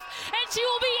and she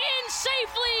will be in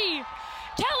safely.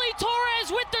 Kelly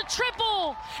Torres with the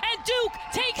triple, and Duke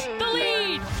takes the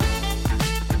lead.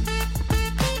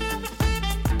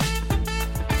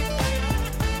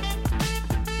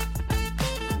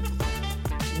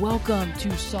 Welcome to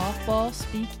Softball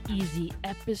Speak Easy,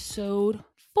 episode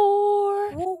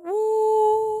 4. Woo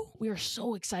woo. We are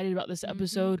so excited about this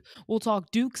episode. We'll talk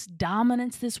Duke's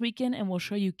dominance this weekend, and we'll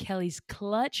show you Kelly's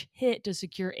clutch hit to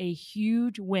secure a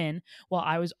huge win while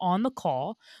I was on the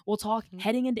call. We'll talk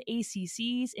heading into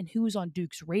ACCs and who's on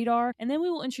Duke's radar, and then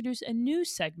we will introduce a new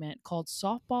segment called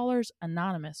Softballers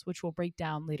Anonymous, which we'll break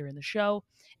down later in the show.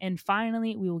 And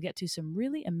finally, we will get to some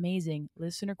really amazing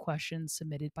listener questions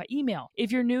submitted by email.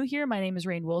 If you're new here, my name is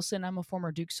Rain Wilson. I'm a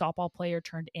former Duke softball player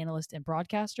turned analyst and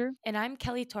broadcaster. And I'm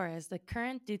Kelly Torres, the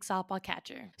current Duke softball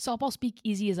catcher. Softball Speak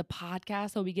Easy is a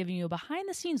podcast that will be giving you a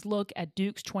behind-the-scenes look at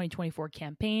Duke's 2024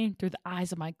 campaign through the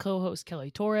eyes of my co-host,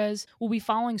 Kelly Torres. We'll be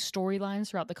following storylines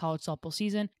throughout the college softball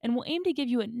season, and we'll aim to give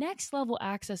you a next-level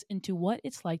access into what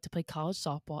it's like to play college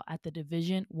softball at the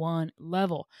Division I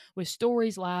level, with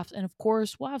stories, laughs, and of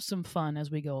course, we'll have some fun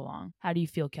as we go along. How do you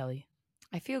feel, Kelly?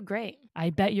 I feel great. I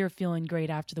bet you're feeling great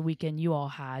after the weekend you all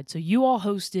had. So you all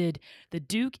hosted the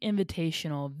Duke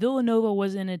Invitational. Villanova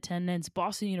was in attendance.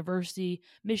 Boston University,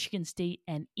 Michigan State,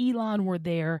 and Elon were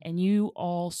there. And you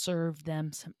all served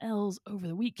them some L's over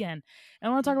the weekend. And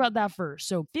I want to talk about that first.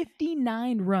 So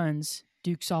 59 runs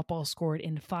Duke softball scored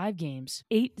in 5 games,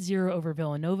 8-0 over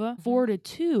Villanova,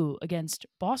 4-2 against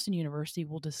Boston University.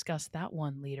 We'll discuss that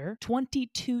one later.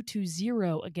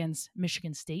 22-0 against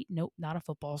Michigan State. Nope, not a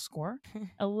football score.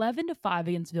 11-5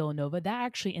 against Villanova. That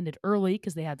actually ended early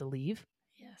because they had to leave.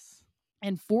 Yes.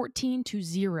 And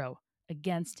 14-0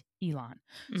 against Elon.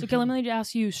 So Kelly, let me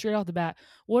ask you straight off the bat,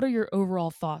 what are your overall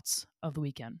thoughts of the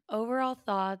weekend? Overall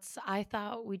thoughts, I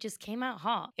thought we just came out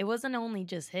hot. It wasn't only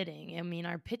just hitting. I mean,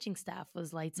 our pitching staff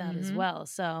was lights out as well.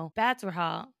 So bats were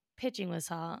hot, pitching was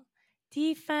hot.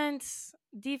 Defense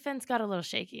got a little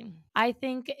shaky. I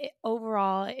think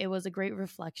overall it was a great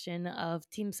reflection of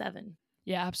Team 7.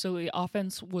 Yeah, absolutely.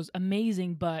 Offense was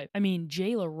amazing, but I mean,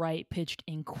 Jayla Wright pitched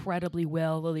incredibly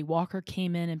well. Lily Walker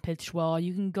came in and pitched well.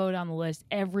 You can go down the list.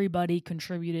 Everybody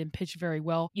contributed and pitched very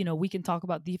well. You know, we can talk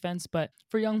about defense, but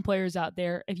for young players out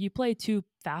there, if you play 2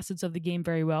 facets of the game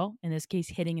very well, in this case,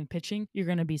 hitting and pitching, you're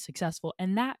going to be successful.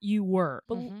 And that you were.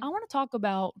 But I want to talk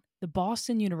about the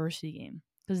Boston University game,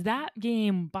 because that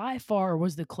game by far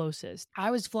was the closest.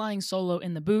 I was flying solo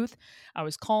in the booth. I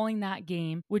was calling that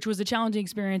game, which was a challenging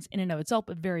experience in and of itself,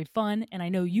 but very fun. And I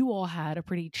know you all had a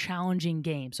pretty challenging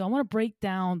game. So I want to break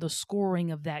down the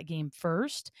scoring of that game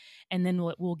first, and then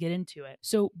we'll get into it.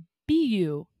 So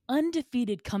BU,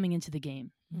 undefeated coming into the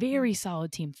game. Very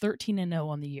solid team, 13-0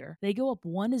 on the year. They go up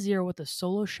 1-0 with a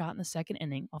solo shot in the second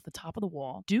inning off the top of the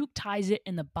wall. Duke ties it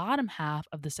in the bottom half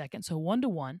of the second, so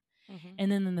 1-1.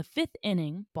 And then in the 5th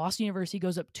inning, Boston University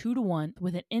goes up 2-1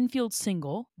 with an infield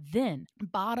single. Then,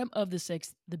 bottom of the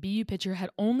 6th, the BU pitcher had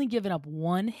only given up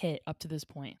 1 hit up to this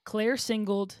point. Claire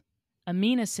singled,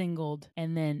 Amina singled,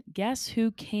 and then guess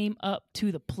who came up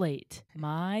to the plate?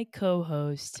 My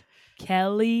co-host,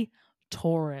 Kelly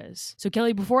Torres. So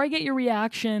Kelly, before I get your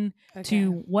reaction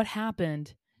to what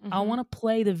happened, I want to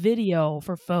play the video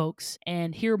for folks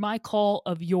and hear my call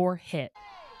of your hit.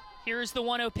 Here's the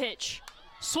 1-0 pitch.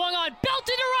 Swung on,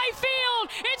 belted to right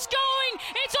field. It's going.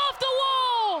 It's off the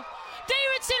wall.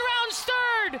 Davidson rounds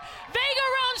third. Vega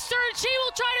rounds third. She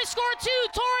will try to score 2.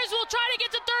 Torres will try to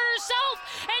get to third herself,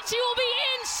 and she will be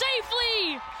in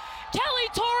safely. Kelly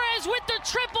Torres with the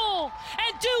triple,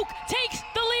 and Duke takes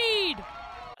the lead.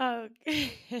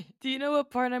 Do you know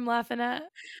what part I'm laughing at?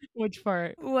 Which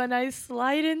part? When I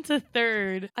slide into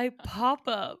third, I pop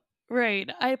up. Right.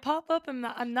 I pop up and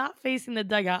I'm not facing the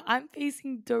dugout. I'm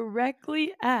facing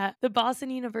directly at the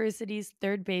Boston University's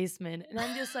third baseman. And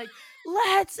I'm just like,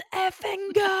 let's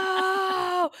effing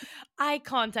go. Eye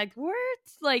contact. We're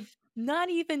like not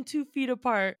even 2 feet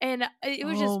apart. And it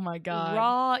was just my God.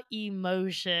 raw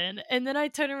emotion. And then I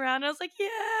turned around and I was like,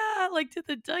 yeah, like to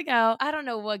the dugout. I don't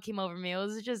know what came over me. It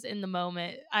was just in the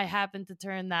moment. I happened to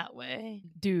turn that way.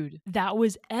 Dude, that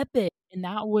was epic. And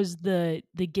that was the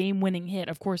game-winning hit.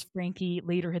 Of course, Frankie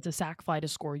later hits a sac fly to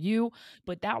score you,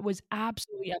 but that was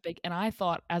absolutely epic. And I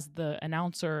thought, as the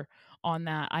announcer on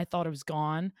that, I thought it was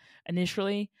gone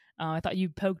initially. I thought you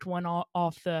poked one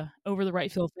over the right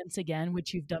field fence again,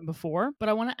 which you've done before. But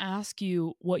I want to ask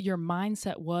you what your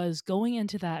mindset was going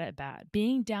into that at bat,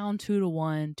 being down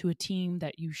 2-1 to a team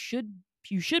that you should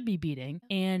be beating.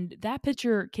 And that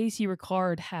pitcher, Casey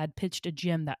Ricard, had pitched a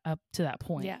gem that up to that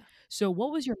point. Yeah. So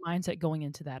what was your mindset going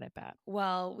into that at bat?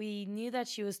 Well, we knew that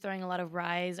she was throwing a lot of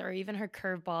rise, or even her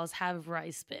curveballs have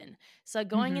rise spin. So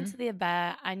going Mhm. into the at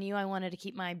bat, I knew I wanted to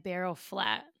keep my barrel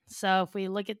flat. So if we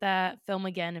look at that film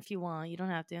again, if you want, you don't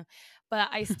have to. But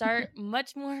I start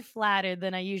much more flatter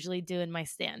than I usually do in my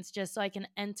stance, just so I can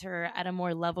enter at a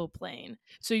more level plane.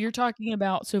 So you're talking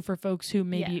about, so for folks who Yeah.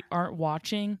 maybe aren't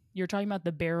watching, you're talking about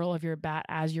the barrel of your bat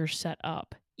as you're set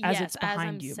up, as Yes, it's as I'm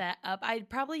behind you. set up, I'd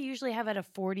probably usually have at a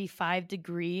 45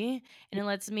 degree, and it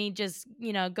lets me just,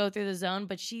 go through the zone,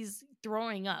 but she's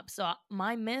throwing up. So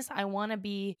my miss, I want to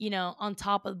be, on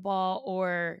top of the ball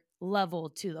or level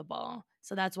to the ball.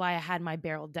 So that's why I had my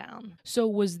barrel down. So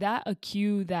was that a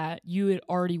cue that you had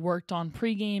already worked on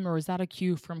pregame, or was that a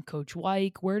cue from Coach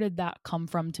Wyke? Where did that come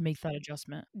from to make that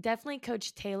adjustment? Definitely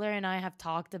Coach Taylor and I have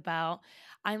talked about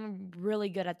I'm really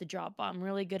good at the drop ball. I'm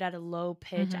really good at a low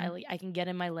pitch. Mhm. I can get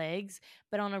in my legs,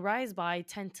 but on a rise ball, I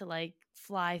tend to like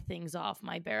fly things off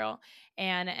my barrel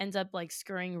and it ends up like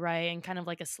scurrying right and kind of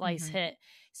like a slice Mhm. hit.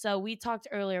 So we talked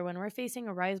earlier when we're facing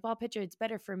a rise ball pitcher, it's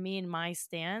better for me in my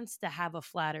stance to have a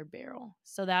flatter barrel.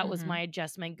 So that was Mhm. my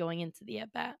adjustment going into the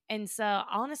at bat. And so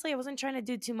honestly, I wasn't trying to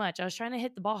do too much. I was trying to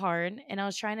hit the ball hard and I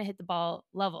was trying to hit the ball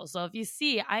level. So if you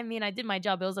see, I mean, I did my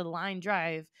job. It was a line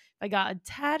drive. If I got a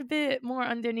tad bit more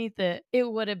underneath it, it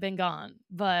would have been gone.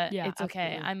 But Yeah, it's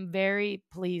okay. absolutely. I'm very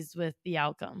pleased with the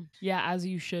outcome. Yeah, as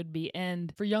you should be.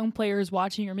 And for young players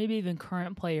watching, or maybe even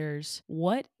current players,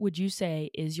 what would you say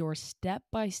is your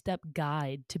step-by-step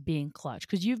guide to being clutch?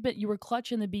 Because you were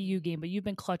clutch in the BU game, but you've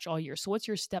been clutch all year. So what's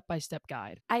your step-by-step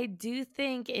guide? I do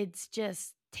think it's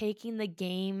just taking the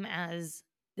game as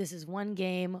this is one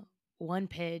game, one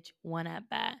pitch, one at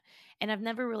bat. And I've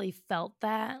never really felt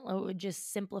that,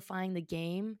 just simplifying the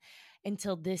game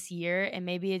until this year. And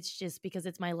maybe it's just because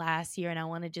it's my last year and I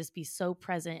want to just be so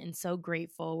present and so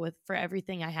grateful with for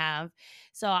everything I have.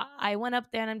 So I went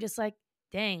up there and I'm just like,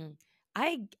 dang,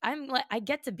 I'm like I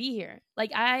get to be here.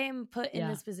 Like I am put in Yeah.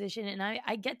 this position and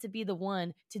I get to be the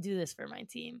one to do this for my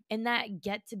team. And that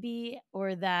get to be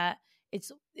or that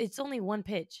it's only one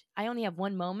pitch. I only have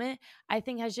one moment. I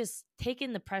think has just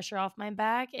taken the pressure off my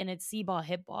back and it's see ball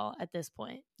hit ball at this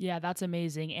point. Yeah, that's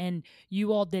amazing. And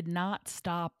you all did not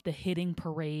stop the hitting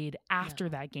parade No. after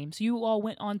that game. So you all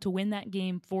went on to win that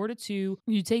game 4-2.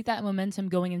 You take that momentum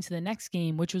going into the next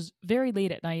game, which was very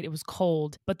late at night. It was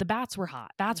cold, but the bats were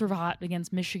hot. Bats were hot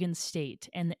against Michigan State.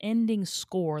 And the ending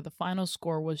score, the final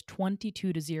score was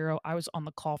 22-0. I was on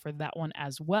the call for that one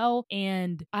as well.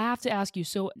 And I have to ask you,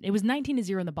 so it was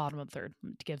 19-0 in the bottom of the third,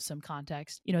 to give some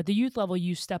context. You know, at the youth level,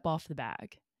 you step off the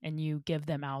bag and you give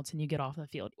them outs and you get off the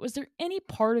field. Was there any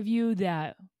part of you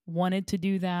that wanted to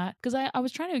do that? Because I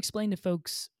was trying to explain to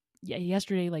folks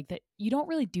yesterday, like that you don't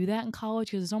really do that in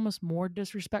college because it's almost more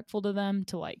disrespectful to them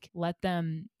to like let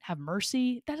them have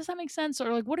mercy. Does that make sense?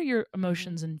 Or like, what are your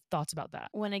emotions and thoughts about that?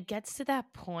 When it gets to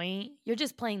that point, you're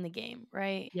just playing the game,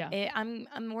 right? Yeah.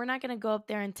 We're not gonna go up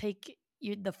there and take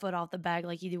the foot off the bag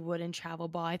like you would in travel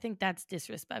ball. I think that's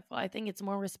disrespectful. I think it's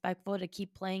more respectful to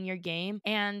keep playing your game.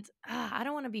 And I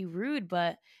don't want to be rude,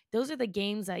 but those are the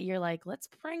games that you're like, let's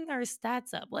bring our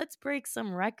stats up. Let's break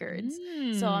some records.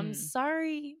 So I'm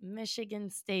sorry,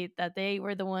 Michigan State, that they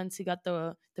were the ones who got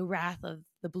the wrath of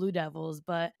the Blue Devils.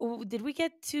 But did we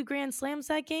get 2 grand slams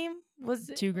that game? Was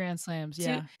it 2 grand slams,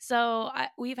 yeah. So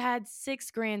we've had 6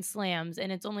 grand slams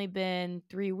and it's only been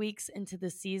 3 weeks into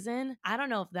the season. I don't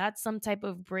know if that's some type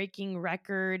of breaking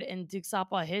record in Duke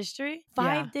softball history.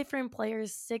 5 different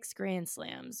players, 6 grand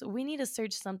slams. We need to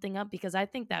search something up because I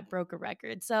think that broke a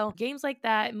record. So games like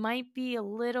that might be a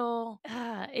little,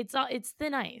 it's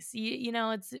thin ice. You know,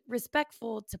 it's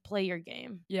respectful to play your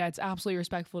game. Yeah, it's absolutely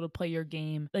respectful to play your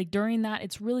game. Like during that,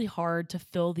 it's really hard to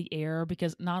fill the air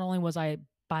because not only was I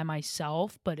by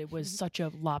myself, but it was such a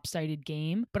lopsided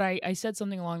game. But I said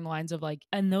something along the lines of like,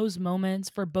 in those moments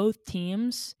for both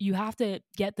teams, you have to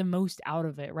get the most out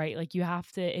of it, right? Like you have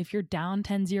to, if you're down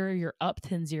 10-0, you're up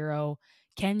 10-0.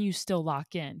 Can you still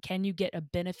lock in? Can you get a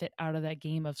benefit out of that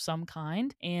game of some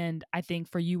kind? And I think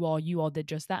for you all did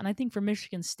just that. And I think for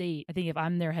Michigan State, I think if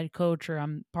I'm their head coach or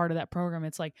I'm part of that program,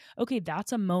 it's like, okay,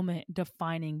 that's a moment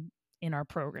defining in our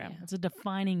program. It's a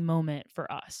defining moment for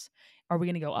us. Are we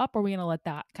going to go up or are we going to let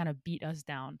that kind of beat us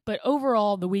down? But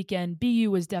overall, the weekend, BU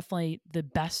was definitely the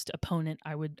best opponent,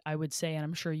 I would say, and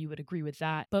I'm sure you would agree with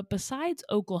that. But besides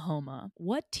Oklahoma,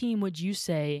 what team would you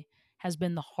say has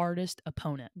been the hardest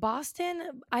opponent?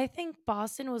 Boston, I think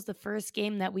Boston was the first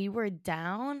game that we were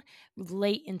down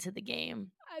late into the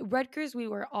game. Rutgers, we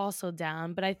were also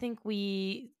down, but I think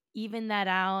we evened that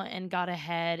out and got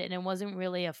ahead. And it wasn't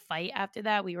really a fight after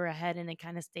that. We were ahead and it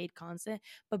kind of stayed constant.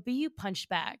 But BU punched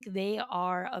back. They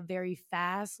are a very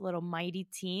fast, little mighty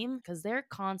team because they're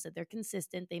constant, they're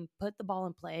consistent, they put the ball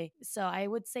in play. So I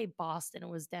would say Boston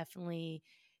was definitely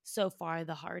so far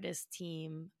the hardest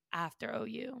team after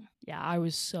OU. Yeah, I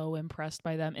was so impressed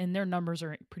by them. And their numbers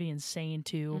are pretty insane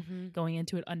too. Going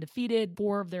into it undefeated,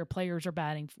 4 of their players are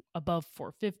batting above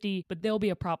 450, but they'll be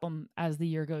a problem as the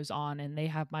year goes on. And they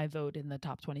have my vote in the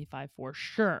top 25 for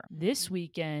sure. This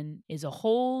weekend is a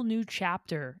whole new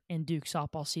chapter in Duke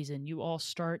softball season. You all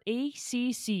start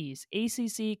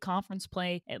ACC conference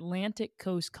play, Atlantic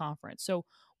Coast Conference. So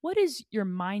what is your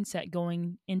mindset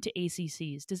going into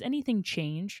ACCs? Does anything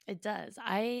change? It does.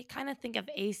 I kind of think of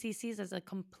ACCs as a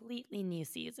completely new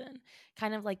season.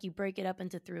 Kind of like you break it up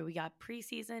into 3. We got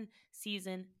preseason,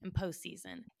 season, and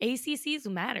postseason. ACCs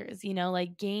matters,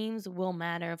 like games will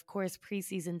matter. Of course,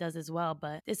 preseason does as well,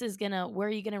 but this is where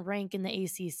are you going to rank in the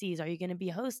ACCs? Are you going to be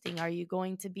hosting? Are you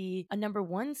going to be a number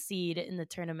 1 seed in the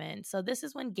tournament? So this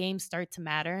is when games start to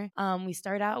matter. We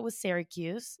start out with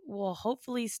Syracuse. We'll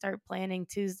hopefully start planning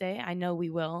Tuesday. I know we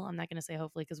will. I'm not going to say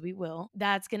hopefully because we will.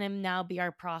 That's going to now be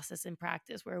our process in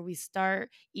practice where we start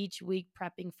each week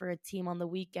prepping for a team on the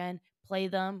weekend, play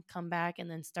them, come back, and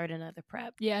then start another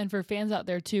prep. Yeah, and for fans out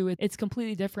there too, it's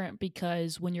completely different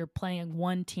because when you're playing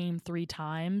one team 3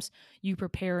 times, you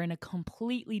prepare in a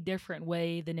completely different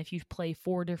way than if you play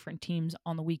 4 different teams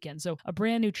on the weekend. So a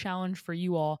brand new challenge for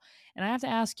you all. And I have to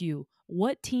ask you,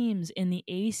 what teams in the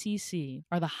ACC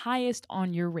are the highest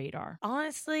on your radar?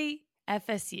 Honestly,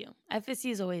 FSU.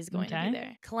 FSU is always going to be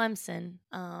there. Clemson,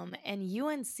 and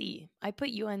UNC. I put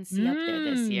UNC up there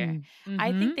this year.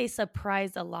 I think they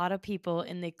surprised a lot of people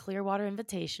in the Clearwater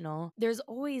Invitational. There's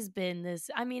always been this,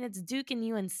 it's Duke and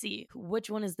UNC. Which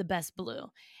one is the best blue?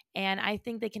 And I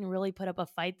think they can really put up a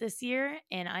fight this year.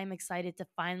 And I'm excited to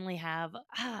finally have,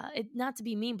 not to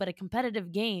be mean, but a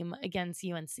competitive game against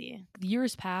UNC.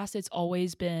 Years past, it's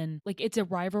always been like it's a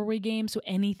rivalry game, so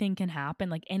anything can happen.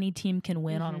 Like any team can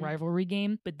win on a rivalry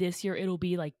game. But this year, it'll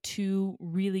be like 2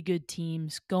 really good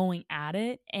teams going at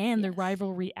it and the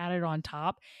rivalry added on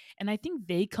top. And I think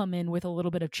they come in with a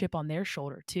little bit of chip on their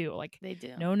shoulder too. Like, they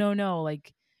do. No.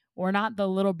 Like, we're not the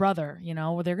little brother,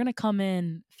 they're going to come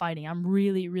in fighting. I'm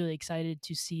really, really excited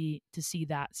to see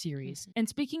that series. And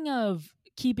speaking of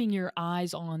keeping your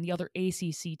eyes on the other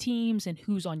ACC teams and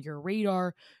who's on your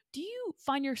radar, do you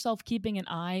find yourself keeping an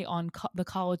eye on the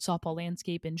college softball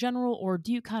landscape in general, or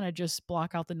do you kind of just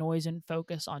block out the noise and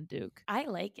focus on Duke? I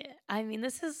like it.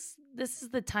 This is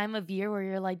the time of year where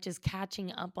you're like just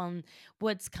catching up on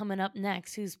what's coming up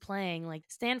next, who's playing. Like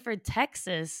Stanford,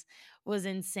 Texas was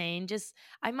insane. Just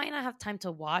I might not have time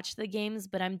to watch the games,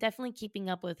 but I'm definitely keeping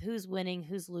up with who's winning,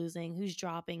 who's losing, who's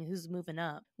dropping, who's moving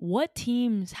up. What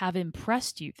teams have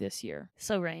impressed you this year?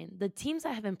 So, Rain, the teams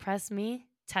that have impressed me,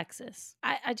 Texas.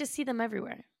 I just see them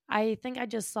everywhere. I think I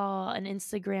just saw an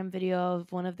Instagram video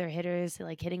of one of their hitters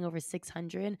like hitting over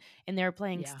 600 and they were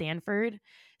playing Stanford.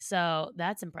 So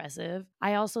that's impressive.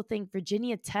 I also think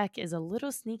Virginia Tech is a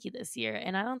little sneaky this year,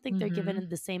 and I don't think they're given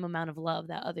the same amount of love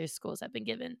that other schools have been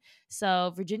given.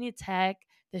 So Virginia Tech,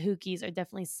 the Hokies are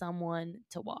definitely someone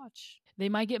to watch. They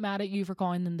might get mad at you for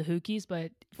calling them the Hokies,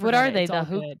 but what are they?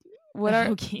 What are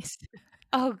Hokies?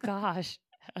 Oh gosh.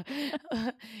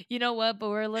 You know what? But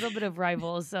we're a little bit of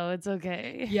rivals, so it's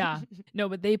okay. Yeah. No,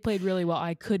 but they played really well.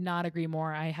 I could not agree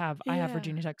more. I have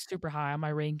Virginia Tech super high on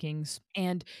my rankings,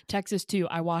 and Texas too.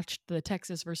 I watched the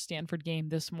Texas versus Stanford game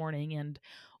this morning, and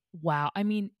wow.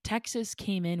 Texas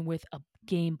came in with a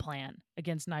game plan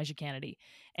against Nyjah Kennedy.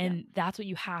 And that's what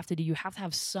you have to do. You have to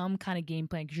have some kind of game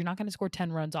plan because you're not going to score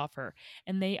 10 runs off her.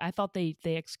 And I thought they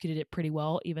executed it pretty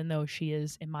well, even though she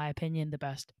is, in my opinion, the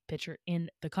best pitcher in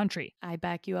the country. I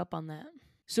back you up on that.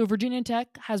 So Virginia Tech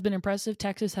has been impressive.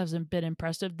 Texas hasn't been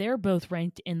impressive. They're both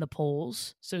ranked in the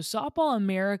polls. So Softball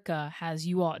America has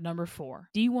you all at number 4.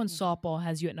 D1 Softball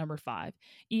has you at number 5.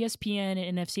 ESPN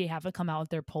and NFCA haven't come out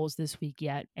with their polls this week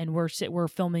yet, and we're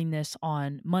filming this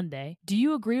on Monday. Do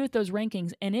you agree with those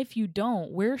rankings? And if you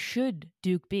don't, where should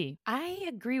Duke be? I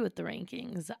agree with the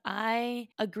rankings. I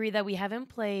agree that we haven't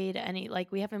played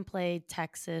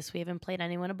Texas. We haven't played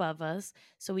anyone above us,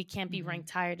 so we can't be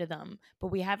ranked higher to them. But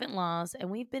we haven't lost, and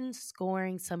we've been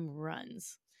scoring some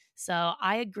runs. So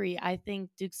I agree. I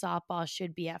think Duke softball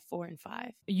should be at 4 and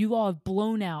 5. You all have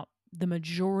blown out the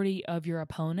majority of your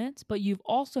opponents, but you've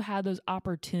also had those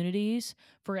opportunities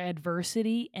for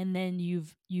adversity, and then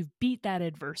you've beat that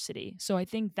adversity. So I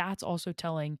think that's also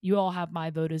telling. You all have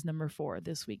my vote as number 4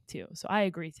 this week too. So I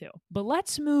agree too. But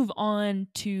let's move on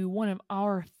to one of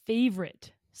our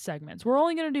favorite segments. We're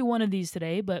only going to do one of these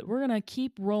today, but we're going to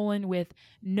keep rolling with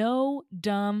no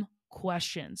dumb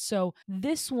questions. So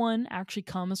this one actually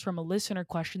comes from a listener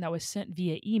question that was sent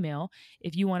via email.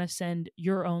 If you want to send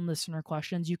your own listener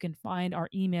questions, you can find our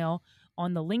email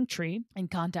on the link tree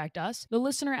and contact us. The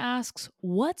listener asks,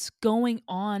 what's going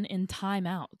on in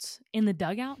timeouts? In the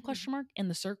dugout, question mark, in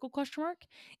the circle, question mark?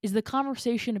 Is the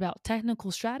conversation about technical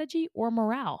strategy or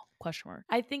morale, question mark?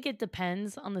 I think it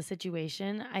depends on the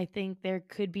situation. I think there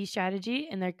could be strategy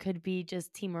and there could be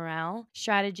just team morale.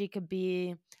 Strategy could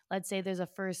be, let's say there's a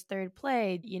first, third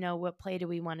play. What play do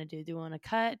we want to do? Do we want to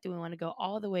cut? Do we want to go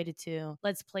all the way to 2?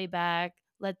 Let's play back.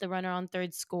 Let the runner on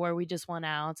third score. We just want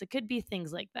outs. It could be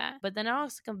things like that. But then it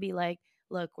also can be like,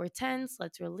 look, we're tense.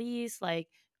 Let's release.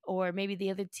 Or maybe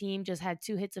the other team just had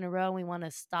 2 hits in a row and we want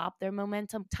to stop their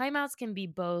momentum. Timeouts can be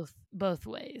both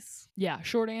ways. Yeah,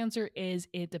 short answer is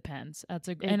it depends. That's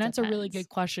a really good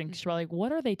question because we're like,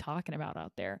 what are they talking about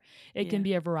out there? It can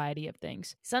be a variety of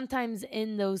things. Sometimes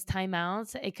in those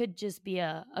timeouts, it could just be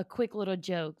a quick little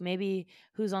joke. Maybe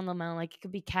who's on the mound, like it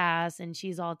could be Cass and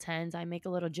she's all tense. I make a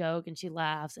little joke and she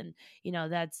laughs and,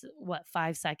 that's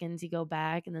 5 seconds, you go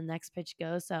back and the next pitch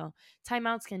goes. So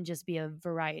timeouts can just be a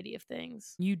variety of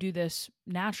things. You do this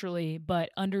naturally, but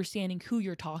understanding who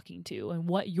you're talking to and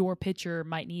what your pitcher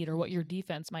might need or what your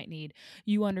defense might need.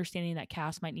 You understanding that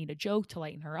Cass might need a joke to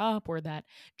lighten her up, or that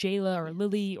Jayla or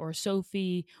Lily or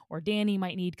Sophie or Danny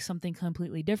might need something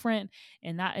completely different.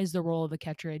 And that is the role of the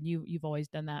catcher. And you've always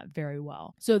done that very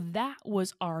well. So that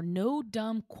was our no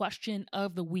dumb question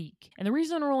of the week. And the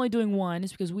reason we're only doing one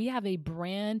is because we have a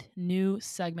brand new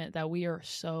segment that we are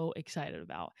so excited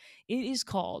about. It is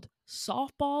called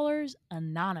Softballers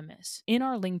Anonymous. In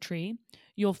our link tree,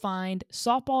 you'll find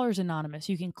Softballers Anonymous.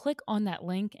 You can click on that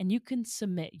link and you can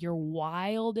submit your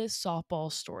wildest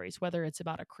softball stories, whether it's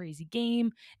about a crazy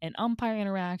game, an umpire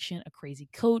interaction, a crazy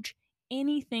coach,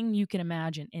 anything you can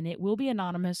imagine. And it will be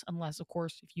anonymous unless, of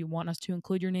course, if you want us to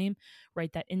include your name,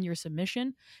 write that in your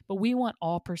submission. But we want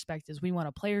all perspectives. We want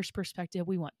a player's perspective.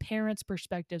 We want parents'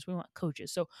 perspectives. We want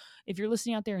coaches. So if you're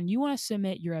listening out there and you want to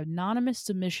submit your anonymous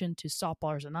submission to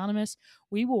Softballers Anonymous,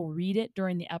 we will read it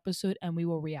during the episode and we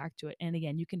will react to it. And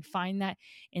again, you can find that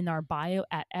in our bio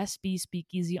at SB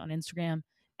Speakeasy on Instagram,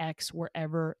 X,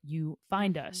 wherever you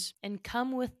find us. And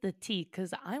come with the tea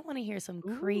because I want to hear some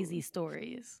crazy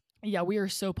stories. Yeah, we are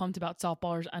so pumped about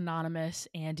Softballers Anonymous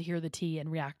and to hear the tea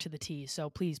and react to the tea. So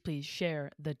please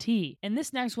share the tea. And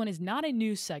this next one is not a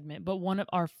news segment, but one of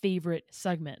our favorite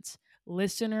segments.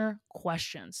 Listener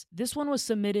questions. This one was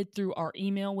submitted through our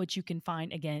email, which you can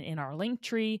find again in our link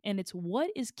tree. And it's, what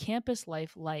is campus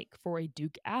life like for a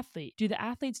Duke athlete? Do the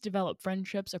athletes develop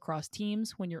friendships across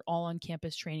teams when you're all on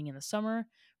campus training in the summer?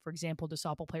 For example, do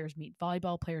softball players meet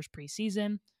volleyball players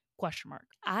preseason? Question mark.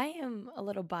 I am a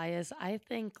little biased. I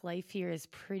think life here is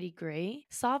pretty great.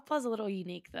 Softball's a little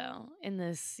unique though in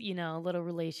this, little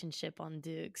relationship on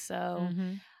Duke. So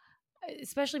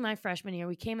especially my freshman year,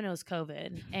 we came in, it was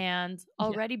COVID. And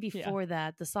already before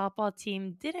that, the softball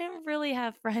team didn't really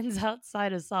have friends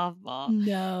outside of softball.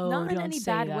 No, not in any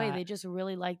bad way. They just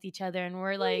really liked each other. And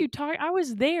we're like, I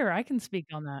was there. I can speak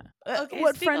on that. Okay,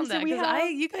 what friends did we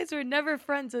have? You guys were never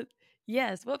friends with.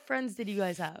 Yes. What friends did you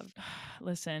guys have?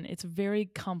 Listen, it's a very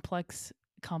complex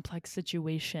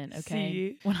situation. Okay.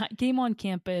 See? When I came on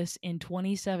campus in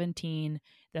 2017,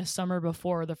 the summer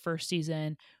before the first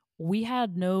season, we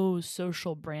had no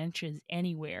social branches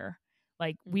anywhere.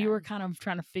 Like we were kind of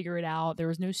trying to figure it out. There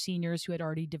was no seniors who had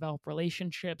already developed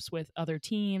relationships with other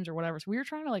teams or whatever. So we were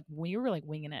trying to we were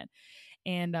winging it.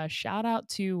 And shout out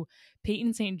to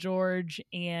Peyton St. George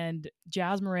and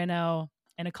Jazz Moreno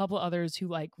and a couple others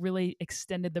who really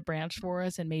extended the branch for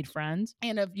us and made friends,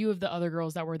 and a few of the other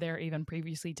girls that were there even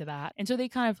previously to that. And so they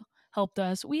kind of helped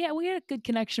us. We had a good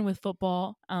connection with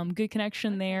football, good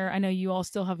connection there. I know you all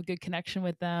still have a good connection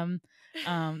with them.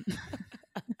 Great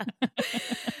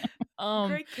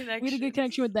connection. We had a good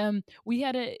connection with them. We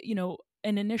had an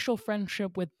initial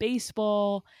friendship with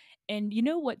baseball. And you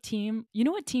know what team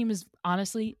is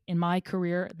honestly, in my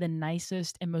career, the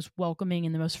nicest and most welcoming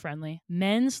and the most friendly?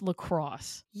 Men's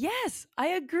lacrosse. Yes, I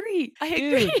agree.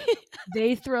 Dude,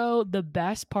 they throw the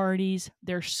best parties.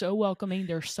 They're so welcoming.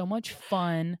 They're so much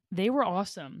fun. They were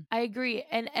awesome. I agree.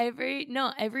 And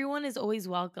everyone is always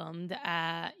welcomed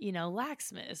at,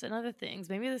 Lacksmiths and other things.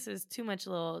 Maybe this is too much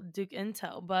little Duke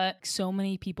intel, but so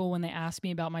many people, when they ask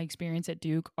me about my experience at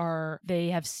Duke, they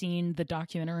have seen the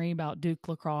documentary about Duke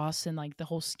lacrosse and the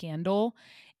whole scandal.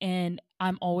 And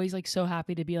I'm always so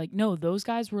happy to be no, those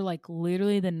guys were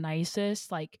literally the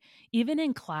nicest, even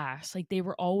in class, they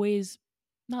were always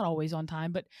not always on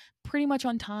time, but pretty much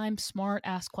on time, smart,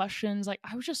 ask questions. Like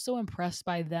I was just so impressed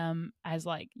by them as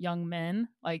like young men.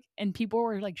 Like, and people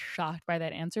were like shocked by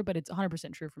that answer, but it's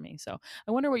 100% true for me. So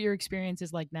I wonder what your experience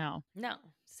is like now. No,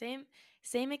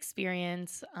 same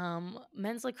experience.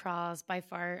 Men's lacrosse by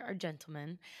far are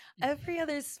gentlemen. Every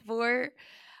other sport,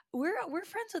 we're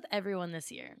friends with everyone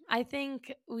this year. I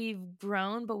think we've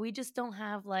grown, but we just don't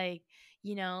have like,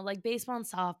 like baseball and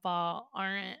softball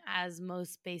aren't as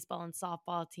most baseball and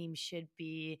softball teams should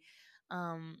be.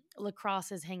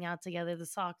 Lacrosses hang out together, the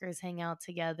soccers hang out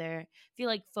together. I feel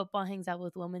like football hangs out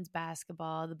with women's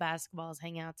basketball, the basketballs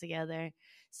hang out together.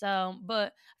 So,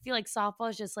 but I feel like softball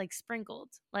is just like sprinkled.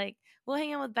 Like we'll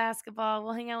hang out with basketball,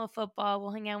 we'll hang out with football,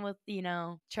 we'll hang out with,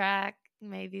 track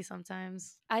maybe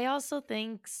sometimes. I also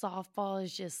think softball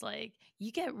is just like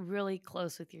you get really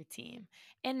close with your team.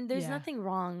 And there's Yeah. nothing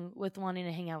wrong with wanting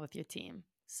to hang out with your team.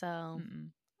 So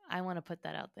Mm-mm. I want to put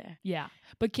that out there. Yeah.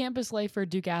 But campus life for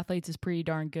Duke athletes is pretty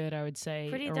darn good, I would say.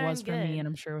 Pretty Or darn was for me, and good.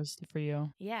 I'm sure it was for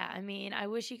you. Yeah, I mean, I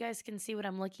wish you guys can see what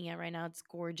I'm looking at right now. It's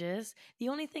gorgeous. The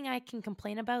only thing I can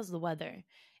complain about is the weather.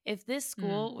 If this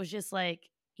school was just like,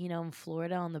 in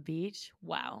Florida on the beach,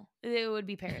 wow, it would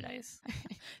be paradise.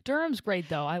 Durham's great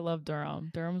though. I love Durham.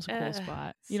 Durham's a cool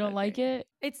spot. You don't like great. it?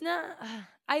 It's not.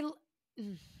 I.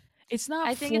 It's not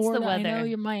I think it's the Florida. I know weather.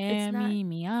 you're It's not.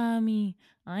 Miami.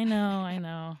 I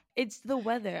know. It's the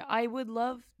weather. I would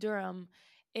love Durham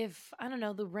if, I don't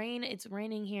know, the rain, it's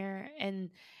raining here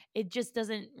and it just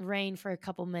doesn't rain for a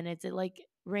couple minutes. It like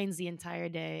rains the entire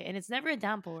day and it's never a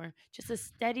downpour, just a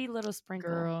steady little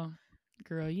sprinkle.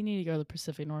 Girl, you need to go to the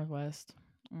Pacific Northwest.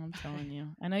 I'm telling you.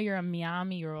 I know you're a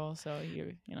Miami girl, so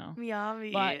you know.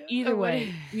 Miami. But either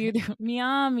way,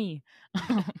 Miami.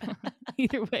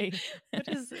 Either way, what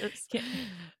is this?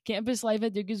 Campus life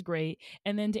at Duke is great.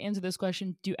 And then to answer this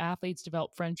question, do athletes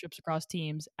develop friendships across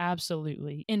teams?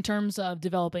 Absolutely. In terms of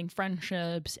developing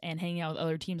friendships and hanging out with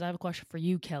other teams, I have a question for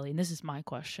you, Kelly. And this is my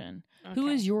question. Okay. Who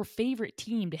is your favorite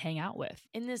team to hang out with?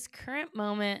 In this current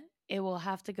moment, it will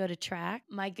have to go to track.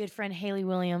 My good friend Haley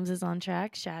Williams is on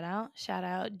track. Shout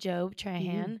out Job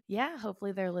Trahan. Yeah,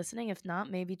 hopefully they're listening. If not,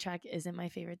 maybe track isn't my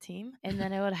favorite team. And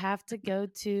then it would have to go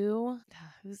to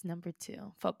who's number 2?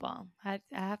 Football. I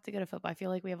have to go to football. I feel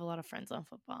like we have a lot of friends on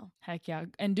football. Heck yeah.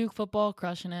 And Duke football,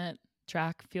 crushing it.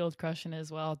 Track field crushing it as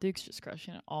well. Duke's just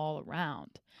crushing it all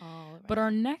around. But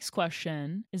our next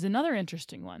question is another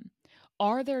interesting one.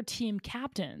 Are there team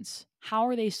captains? How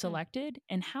are they selected?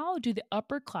 And how do the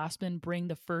upperclassmen bring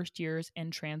the first years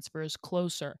and transfers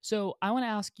closer? So I want to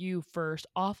ask you first,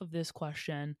 off of this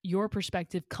question, your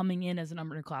perspective coming in as an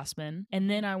underclassman.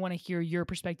 And then I want to hear your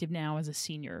perspective now as a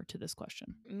senior to this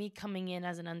question. Me coming in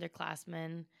as an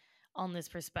underclassman on this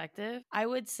perspective, I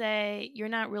would say you're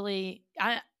not really...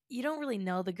 you don't really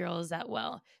know the girls that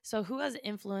well. So who has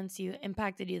influenced you,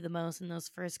 impacted you the most in those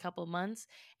first couple months?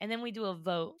 And then we do a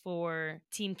vote for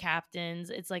team captains.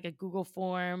 It's like a Google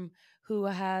form. Who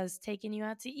has taken you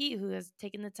out to eat? Who has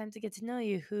taken the time to get to know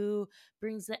you? Who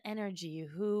brings the energy?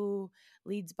 Who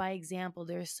leads by example?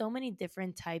 There are so many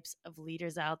different types of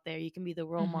leaders out there. You can be the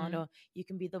role model. You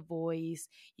can be the voice.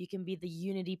 You can be the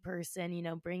unity person,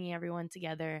 bringing everyone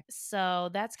together. So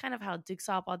that's kind of how Duke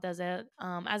softball does it.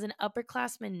 As an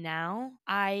upperclassman now,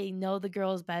 I know the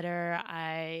girls better.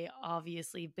 I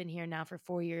obviously been here now for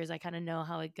 4 years. I kind of know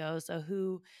how it goes. So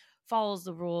who follows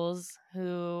the rules,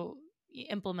 who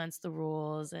implements the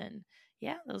rules, and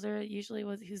yeah, those are usually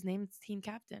who's named team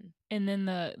captain. And then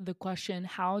the question,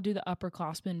 how do the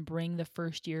upperclassmen bring the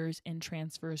first years and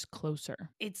transfers closer?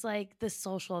 It's like the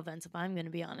social events, if I'm going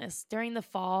to be honest. During the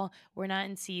fall, we're not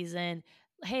in season.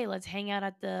 Hey, let's hang out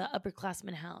at the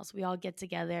upperclassmen house. We all get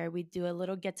together. We do a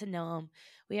little get to know them.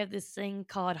 We have this thing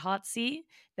called Hot Seat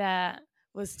that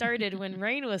was started when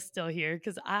Rain was still here,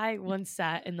 because I once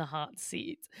sat in the hot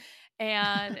seat.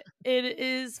 And it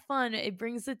is fun. It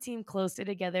brings the team closer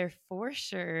together for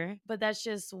sure. But that's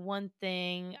just one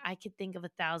thing. I could think of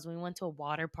 1,000. We went to a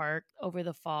water park over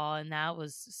the fall, and that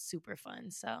was super fun.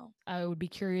 So I would be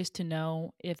curious to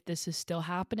know if this is still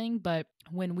happening. But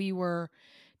when we were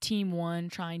team one,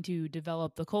 trying to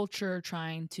develop the culture,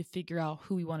 trying to figure out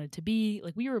who we wanted to be,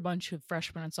 like we were a bunch of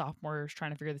freshmen and sophomores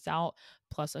trying to figure this out,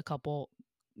 plus a couple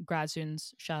grad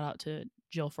students. Shout out to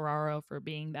Jill Ferraro for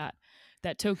being that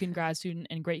token grad student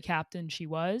and great captain she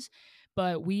was.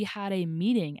 But we had a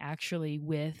meeting actually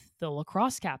with the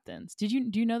lacrosse captains. Do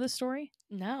you know this story?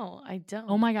 No, I don't.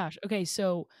 Oh my gosh. Okay,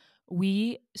 so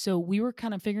we were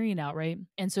kind of figuring it out, right?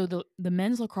 And so the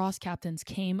men's lacrosse captains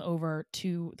came over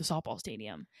to the softball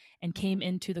stadium and came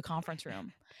into the conference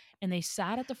room. and they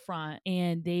sat at the front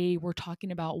and they were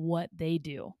talking about what they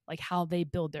do, like how they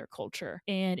build their culture.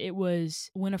 And it was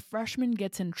when a freshman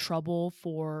gets in trouble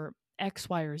for X,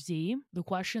 Y, or Z, the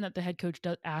question that the head coach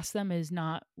asks them is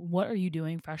not, what are you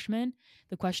doing, freshmen?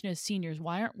 The question is, seniors,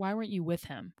 why weren't you with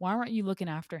him? Why weren't you looking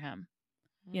after him?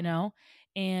 You know?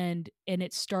 And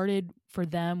it started for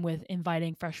them with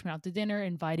inviting freshmen out to dinner,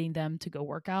 inviting them to go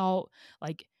work out,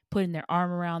 like putting their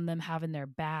arm around them, having their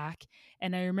back.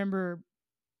 And I remember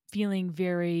feeling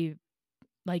very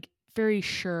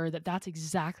sure that that's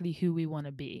exactly who we want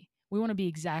to be. We want to be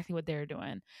exactly what they're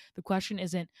doing. The question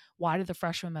isn't, why did the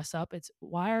freshman mess up? It's,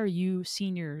 why are you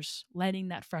seniors letting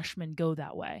that freshman go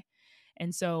that way?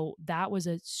 And so that was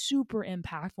a super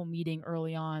impactful meeting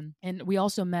early on. And we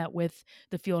also met with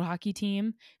the field hockey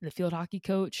team, the field hockey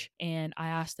coach. And I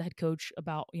asked the head coach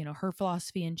about, her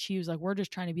philosophy. And she was like, we're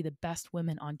just trying to be the best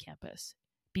women on campus.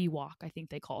 BWalk, I think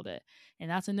they called it. And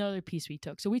that's another piece we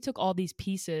took. So we took all these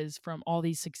pieces from all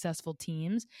these successful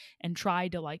teams and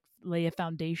tried to lay a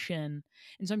foundation.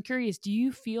 And so I'm curious, do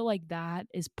you feel like that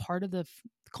is part of the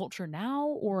culture now,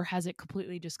 or has it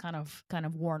completely just kind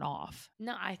of worn off?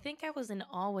 No, I think I was in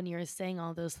awe when you were saying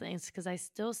all those things because I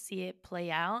still see it play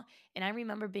out. And I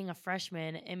remember being a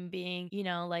freshman and being,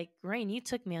 like, Rain, you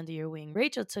took me under your wing.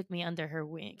 Rachel took me under her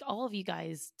wing. All of you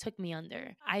guys took me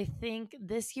under. I think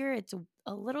this year it's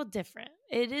a little different.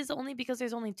 It is only because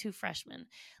there's only 2 freshmen.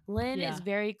 Lynn is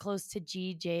very close to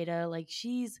Jada. Like,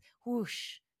 she's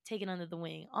whoosh, taken under the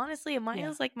wing. Honestly,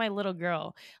 Amaya's like my little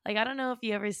girl. Like, I don't know if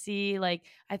you ever see, like,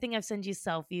 I think I've sent you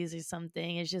selfies or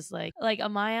something. It's just like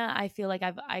Amaya, I feel like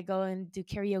I go and do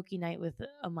karaoke night with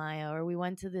Amaya, or we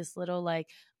went to this little like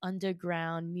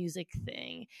underground music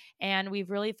thing, and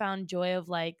we've really found joy of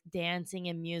like dancing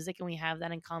and music, and we have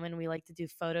that in common. We like to do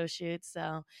photo shoots.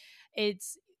 So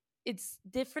it's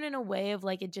different in a way of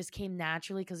like it just came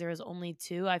naturally because there was only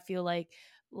 2. I feel like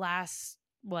last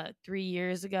 3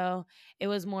 years ago it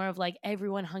was more of like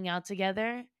everyone hung out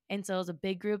together, and so it was a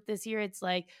big group. This year it's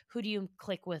like, who do you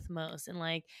click with most? And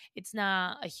like, it's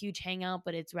not a huge hangout,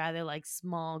 but it's rather like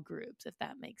small groups, if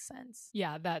that makes sense.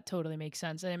 Yeah, that totally makes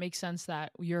sense. And it makes sense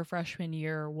that your freshman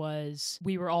year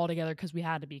we were all together because we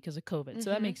had to be because of COVID. So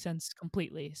that makes sense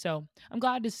completely. So I'm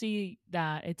glad to see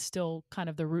that it's still kind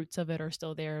of the roots of it are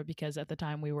still there, because at the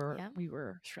time we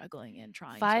were struggling and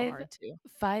trying so hard to.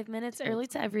 5 minutes early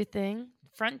to everything.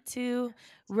 Front 2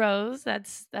 rows.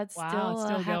 That's Wow,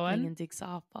 still happening going in Duke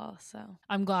softball. So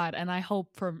I'm glad, and I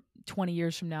hope for 20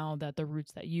 years from now that the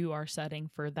roots that you are setting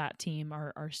for that team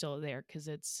are still there, because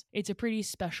it's a pretty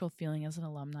special feeling as an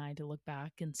alumni to look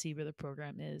back and see where the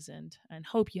program is, and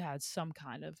hope you had some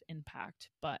kind of impact.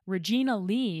 But Regina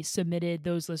Lee submitted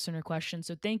those listener questions,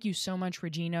 so thank you so much,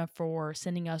 Regina, for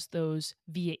sending us those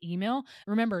via email.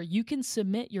 Remember, you can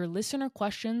submit your listener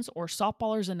questions or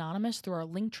Softballers Anonymous through our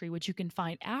link tree, which you can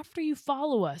find after you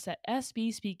follow us at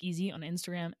SB Speakeasy on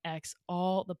Instagram, X,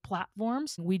 all the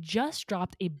platforms. We just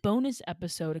dropped a bonus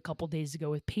episode a couple days ago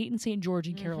with Peyton St. George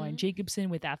and Caroline Jacobson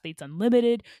with Athletes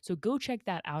Unlimited. So go check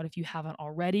that out if you haven't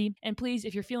already. And please,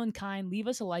 if you're feeling kind, leave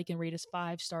us a like and rate us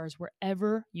 5 stars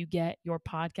wherever you get your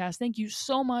podcast. Thank you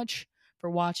so much for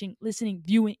watching, listening,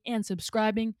 viewing, and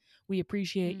subscribing. We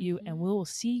appreciate you, and we'll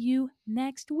see you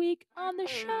next week on the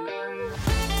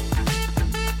show.